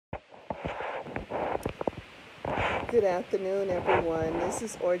Good afternoon, everyone. This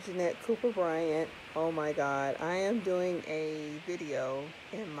is Orjanette Cooper Bryant. Oh my God, I am doing a video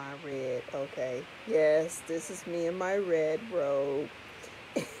in my red. Okay, yes, this is me in my red robe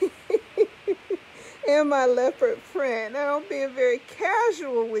and my leopard print. Now, I'm being very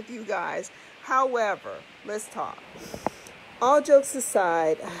casual with you guys. However, let's talk. All jokes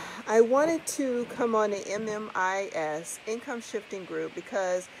aside, I wanted to come on the MMIS, Income Shifting Group,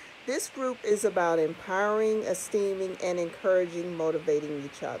 because this group is about empowering, esteeming, and encouraging, motivating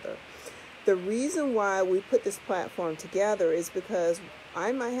each other. The reason why we put this platform together is because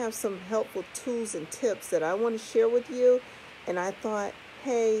I might have some helpful tools and tips that I want to share with you. And I thought,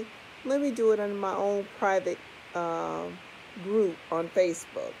 hey, let me do it on my own private group on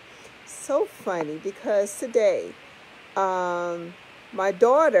Facebook. So funny because today, my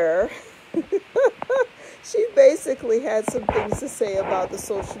daughter, she basically had some things to say about the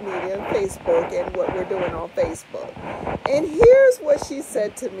social media and Facebook and what we're doing on Facebook. And here's what she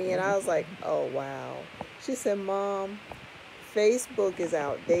said to me, and I was like, oh, wow. She said, Mom, Facebook is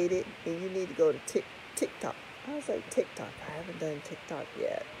outdated, and you need to go to TikTok. I was like, TikTok? I haven't done TikTok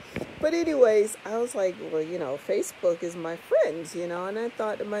yet. But anyways, I was like, well, Facebook is my friends, and I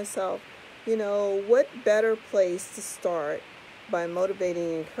thought to myself, what better place to start by motivating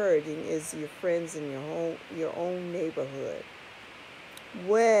and encouraging is your friends in your own neighborhood.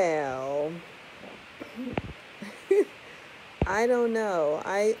 Well, I don't know.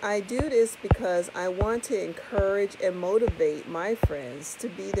 I do this because I want to encourage and motivate my friends to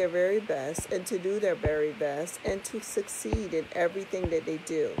be their very best and to do their very best and to succeed in everything that they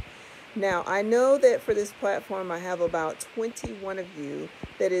do. Now, I know that for this platform, I have about 21 of you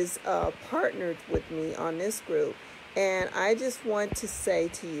that is partnered with me on this group. And I just want to say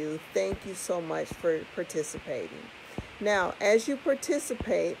to you, thank you so much for participating. Now, as you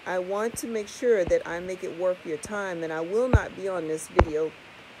participate, I want to make sure that I make it worth your time, and I will not be on this video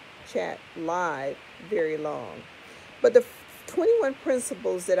chat live very long. But the 21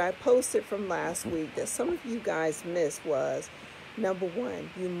 principles that I posted from last week that some of you guys missed was, number one,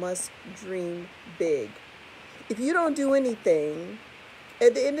 you must dream big. If you don't do anything,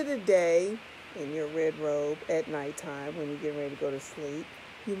 at the end of the day, in your red robe at nighttime when you're getting ready to go to sleep,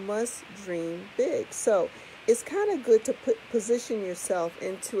 you must dream big. So it's kind of good to position yourself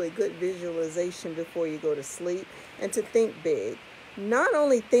into a good visualization before you go to sleep and to think big. Not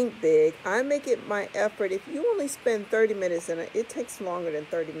only think big, I make it my effort. If you only spend 30 minutes, and it takes longer than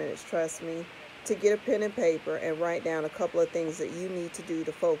 30 minutes, trust me, to get a pen and paper and write down a couple of things that you need to do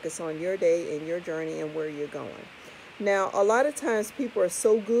to focus on your day and your journey and where you're going. Now, a lot of times people are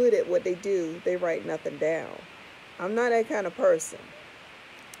so good at what they do, they write nothing down. I'm not that kind of person.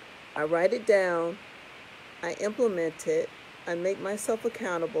 I write it down, I implement it, I make myself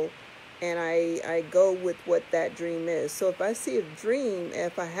accountable, and I go with what that dream is. So if I see a dream,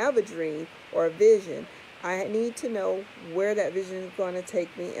 if I have a dream or a vision, I need to know where that vision is going to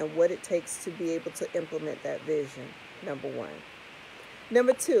take me and what it takes to be able to implement that vision, number one.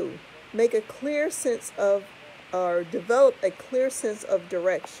 Number two, make a clear sense of or develop a clear sense of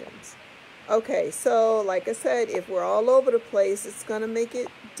directions. Okay, so like I said, if we're all over the place, it's going to make it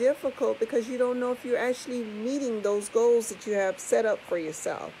difficult because you don't know if you're actually meeting those goals that you have set up for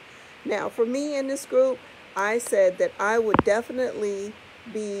yourself. Now, for me in this group, I said that I would definitely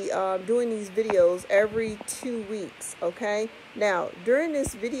be doing these videos every 2 weeks, okay? Now, during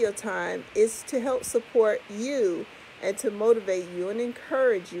this video time, it's to help support you and to motivate you and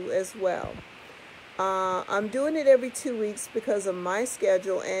encourage you as well. I'm doing it every 2 weeks because of my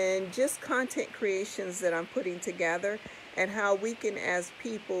schedule and just content creations that I'm putting together and how we can, as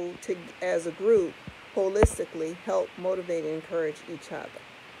people, as a group, holistically help motivate and encourage each other,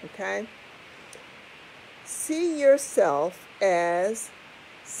 okay? See yourself as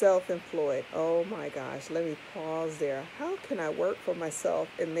self-employed. Oh my gosh, let me pause there. How can I work for myself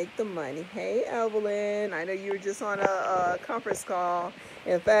and make the money? Hey, Evelyn, I know you were just on a conference call.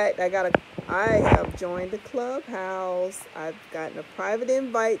 In fact, I have joined the clubhouse. I've gotten a private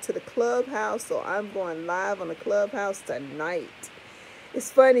invite to the clubhouse, so I'm going live on the clubhouse tonight.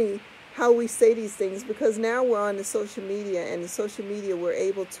 It's funny how we say these things because now we're on the social media, and the social media we're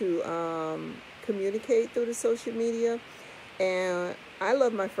able to communicate through the social media. And I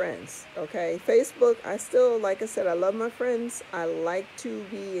love my friends, okay? Facebook, I still, like I said, I love my friends. I like to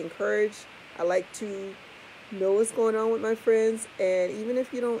be encouraged. I like to know what's going on with my friends. And even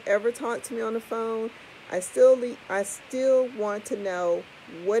if you don't ever talk to me on the phone, I still want to know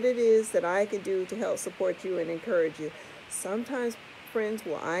what it is that I can do to help support you and encourage you. Sometimes friends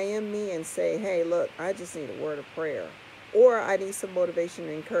will IM me and say, hey, look, I just need a word of prayer. Or I need some motivation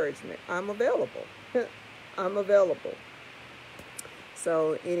and encouragement. I'm available. I'm available.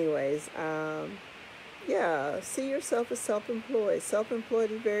 So anyways, yeah, see yourself as self-employed.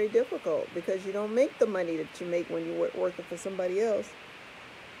 Self-employed is very difficult because you don't make the money that you make when you're working for somebody else.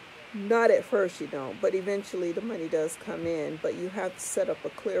 Not at first you don't, but eventually the money does come in. But you have to set up a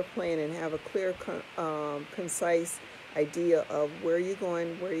clear plan and have a clear, concise idea of where you're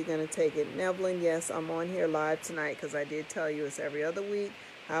going, where you're going to take it. And Evelyn, yes, I'm on here live tonight because I did tell you it's every other week.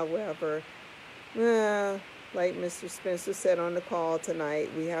 However, like Mr. Spencer said on the call tonight,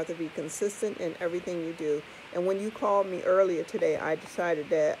 we have to be consistent in everything you do. And when you called me earlier today, I decided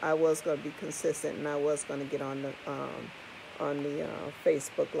that I was going to be consistent and I was going to get on the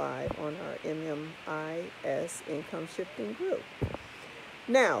Facebook Live on our MMIS Income Shifting Group.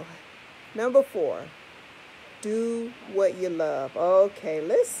 Now, number 4, do what you love. Okay,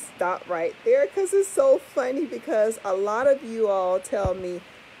 let's stop right there because it's so funny because a lot of you all tell me,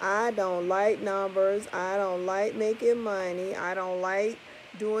 I don't like numbers, I don't like making money, I don't like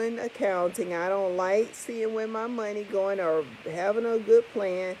doing accounting, I don't like seeing where my money going or having a good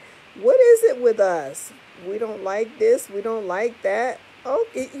plan. What is it with us? We don't like this, we don't like that.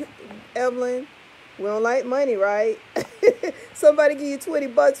 Okay, Evelyn, we don't like money, right? Somebody give you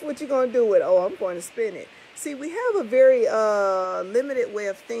 $20, what you gonna do with it? Oh, I'm going to spend it. See, we have a very limited way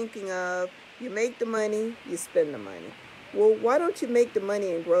of thinking of you make the money, you spend the money. Well, why don't you make the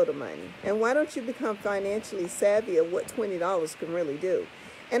money and grow the money? And why don't you become financially savvy of what $20 can really do?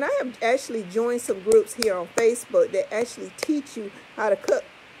 And I have actually joined some groups here on Facebook that actually teach you how to cut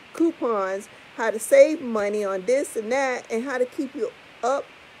coupons, how to save money on this and that, and how to keep you up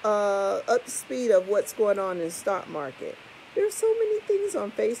to speed of what's going on in the stock market. There's so many things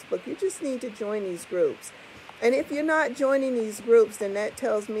on Facebook. You just need to join these groups. And if you're not joining these groups, then that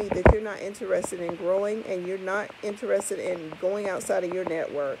tells me that you're not interested in growing and you're not interested in going outside of your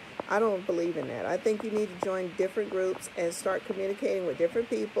network. I don't believe in that. I think you need to join different groups and start communicating with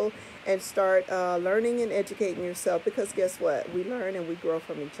different people and start learning and educating yourself because guess what? We learn and we grow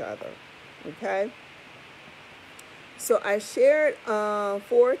from each other. Okay? So I shared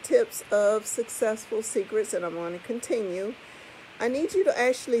 4 tips of successful secrets and I'm going to continue. I need you to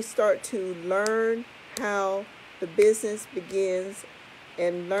actually start to learn how the business begins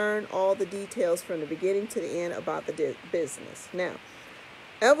and learn all the details from the beginning to the end about the business. Now,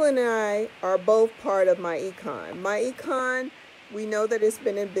 Evelyn and I are both part of My Econ. My Econ, we know that it's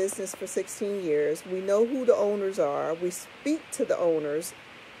been in business for 16 years. We know who the owners are. We speak to the owners.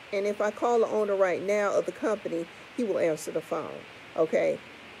 And if I call the owner right now of the company, he will answer the phone. Okay?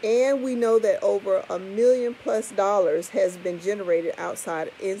 And we know that over $1 million+ has been generated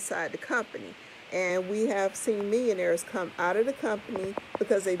inside the company. And we have seen millionaires come out of the company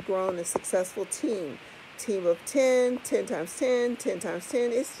because they've grown a successful team. Team of 10, 10 times 10, 10 times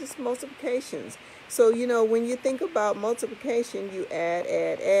 10. It's just multiplications. So, you know, when you think about multiplication, you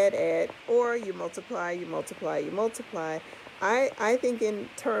add, or you multiply, you multiply, you multiply. I think in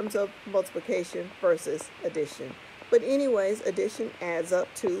terms of multiplication versus addition. But anyways, addition adds up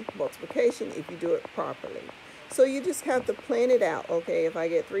to multiplication if you do it properly. So you just have to plan it out. Okay, if I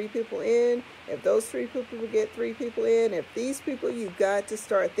get 3 people in, if those 3 people get 3 people in, if these people, you've got to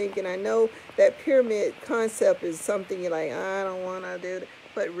start thinking. I know that pyramid concept is something you're like, I don't want to do that.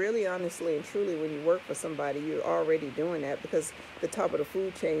 But really, honestly and truly, when you work for somebody, you're already doing that because the top of the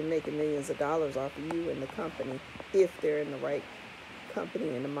food chain making millions of dollars off of you and the company if they're in the right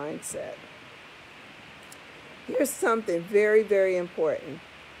company and the mindset. Here's something very, very important.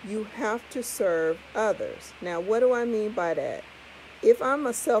 You have to serve others. Now, what do I mean by that? If I'm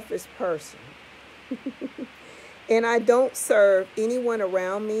a selfish person and I don't serve anyone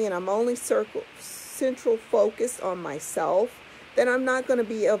around me and I'm only central focused on myself, then I'm not going to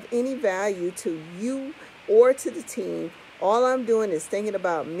be of any value to you or to the team. All I'm doing is thinking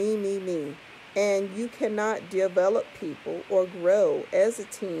about me, me, me. And you cannot develop people or grow as a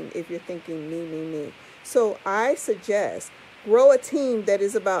team if you're thinking me, me, me. So I suggest grow a team that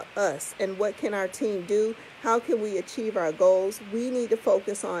is about us and what can our team do? How can we achieve our goals? We need to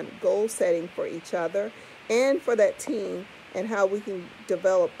focus on goal setting for each other and for that team and how we can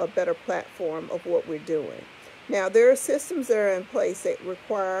develop a better platform of what we're doing. Now, there are systems that are in place that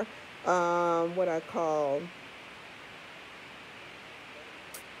require what I call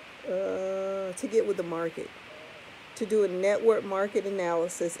to get with the market, to do a network market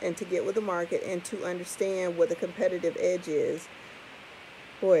analysis and to get with the market and to understand what the competitive edge is.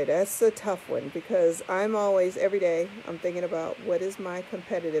 Boy, that's a tough one because I'm always, every day, I'm thinking about what is my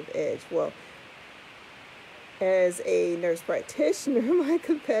competitive edge. Well, as a nurse practitioner, my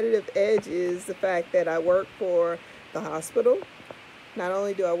competitive edge is the fact that I work for the hospital. Not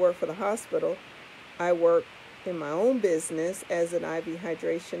only do I work for the hospital, I work in my own business as an IV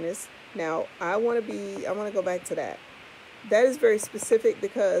hydrationist. Now, I want to go back to that. That is very specific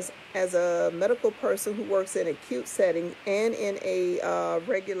because as a medical person who works in acute setting and in a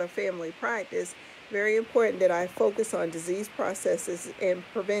regular family practice, very important that I focus on disease processes and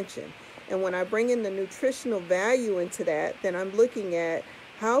prevention. And when I bring in the nutritional value into that, then I'm looking at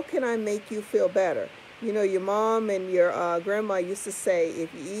how can I make you feel better. You know, your mom and your grandma used to say, if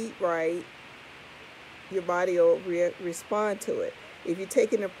you eat right, your body will respond to it. If you're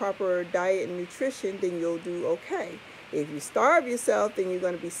taking the proper diet and nutrition, then you'll do okay. If you starve yourself, then you're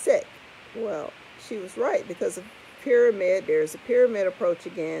going to be sick. Well, she was right, because of pyramid, there's a pyramid approach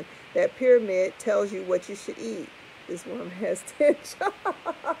again. That pyramid tells you what you should eat. This woman has 10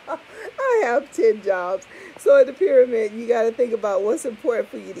 jobs. I have 10 jobs. So in the pyramid, you got to think about what's important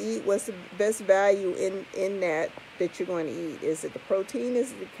for you to eat, what's the best value in that you're going to eat. Is it the protein?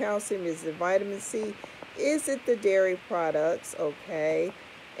 Is it the calcium? Is it the vitamin C? Is it the dairy products? Okay.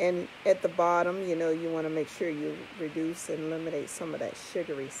 And at the bottom, you know, you want to make sure you reduce and eliminate some of that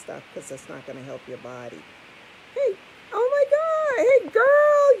sugary stuff, because that's not going to help your body. Hey, oh my God. Hey,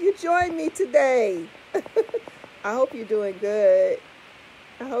 girl, you joined me today. I hope you're doing good.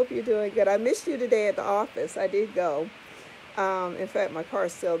 I hope you're doing good. I missed you today at the office. I did go. In fact, my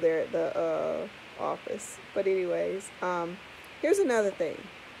car's still there at the office. But anyways, here's another thing.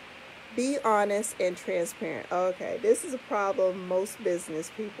 Be honest and transparent. Okay, this is a problem most business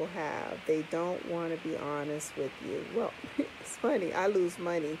people have. They don't want to be honest with you. Well, it's funny. I lose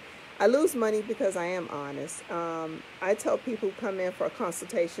money. I lose money because I am honest. I tell people who come in for a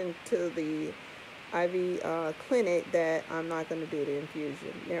consultation to the IV clinic that I'm not going to do the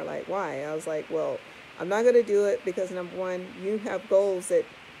infusion. They're like, why? I was like, well, I'm not going to do it because, number one, you have goals that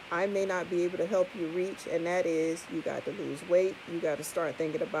I may not be able to help you reach, and that is you got to lose weight. You got to start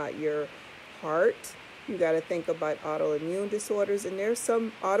thinking about your heart. You got to think about autoimmune disorders, and there's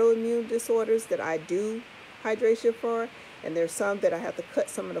some autoimmune disorders that I do hydration for, and there's some that I have to cut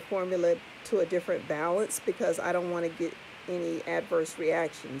some of the formula to a different balance because I don't want to get any adverse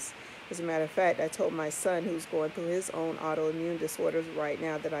reactions. As a matter of fact, I told my son, who's going through his own autoimmune disorders right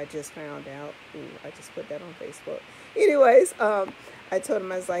now, that I just found out. Ooh, I just put that on Facebook. Anyways, I told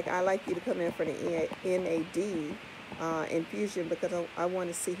him, I was like, I like you to come in for the NAD infusion because I want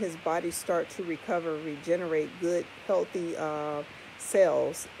to see his body start to recover, regenerate good, healthy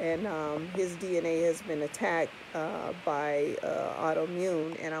cells. And his DNA has been attacked by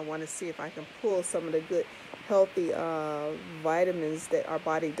autoimmune, and I want to see if I can pull some of the good, healthy vitamins that our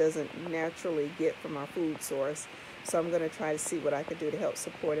body doesn't naturally get from our food source. So I'm going to try to see what I can do to help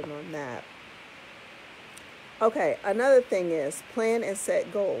support him on that. Okay, another thing is plan and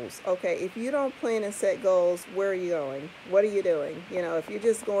set goals. Okay, if you don't plan and set goals, where are you going? What are you doing? You know, if you're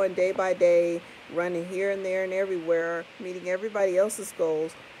just going day by day, running here and there and everywhere, meeting everybody else's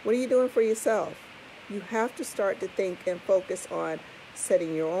goals, what are you doing for yourself? You have to start to think and focus on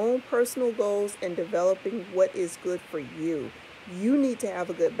setting your own personal goals and developing what is good for you. You need to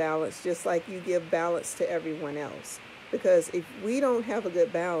have a good balance, just like you give balance to everyone else. Because if we don't have a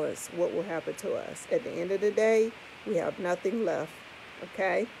good balance, what will happen to us? At the end of the day, we have nothing left.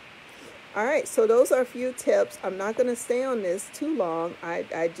 Okay? All right, so those are a few tips. I'm not going to stay on this too long.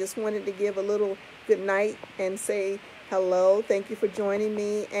 I just wanted to give a little good night and say hello. Thank you for joining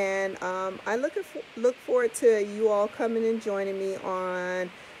me. And I look forward to you all coming and joining me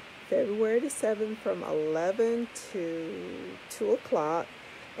on February the 7th from 11 to 2 o'clock.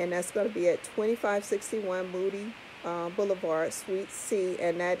 And that's going to be at 2561 Moody Boulevard, Suite C,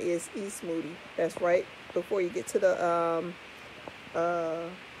 and that is East Moody. That's right before you get to the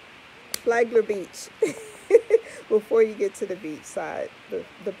Flagler Beach. Before you get to the beach side,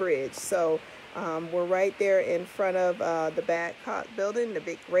 the bridge. So we're right there in front of the Badcock building, the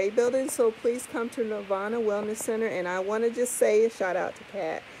big gray building. So please come to Nirvana Wellness Center. And I want to just say a shout out to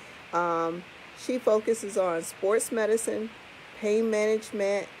Kat. She focuses on sports medicine, pain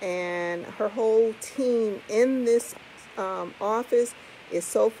management, and her whole team in this office is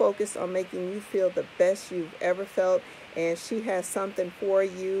so focused on making you feel the best you've ever felt. And she has something for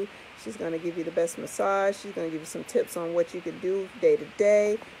you. She's going to give you the best massage. She's going to give you some tips on what you can do day to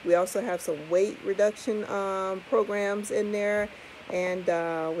day. We also have some weight reduction programs in there. And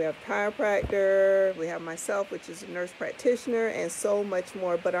we have chiropractor. We have myself, which is a nurse practitioner, and so much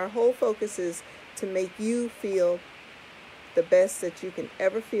more. But our whole focus is to make you feel the best that you can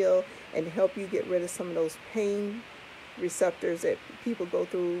ever feel and help you get rid of some of those pain receptors that people go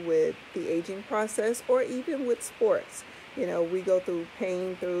through with the aging process, or even with sports. You know, we go through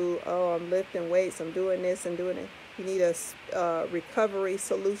pain through, oh, I'm lifting weights, I'm doing this and doing it. You need a recovery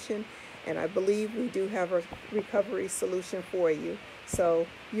solution. And I believe we do have a recovery solution for you. So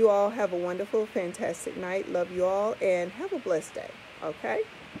you all have a wonderful, fantastic night. Love you all and have a blessed day. Okay?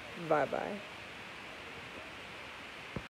 Bye-bye.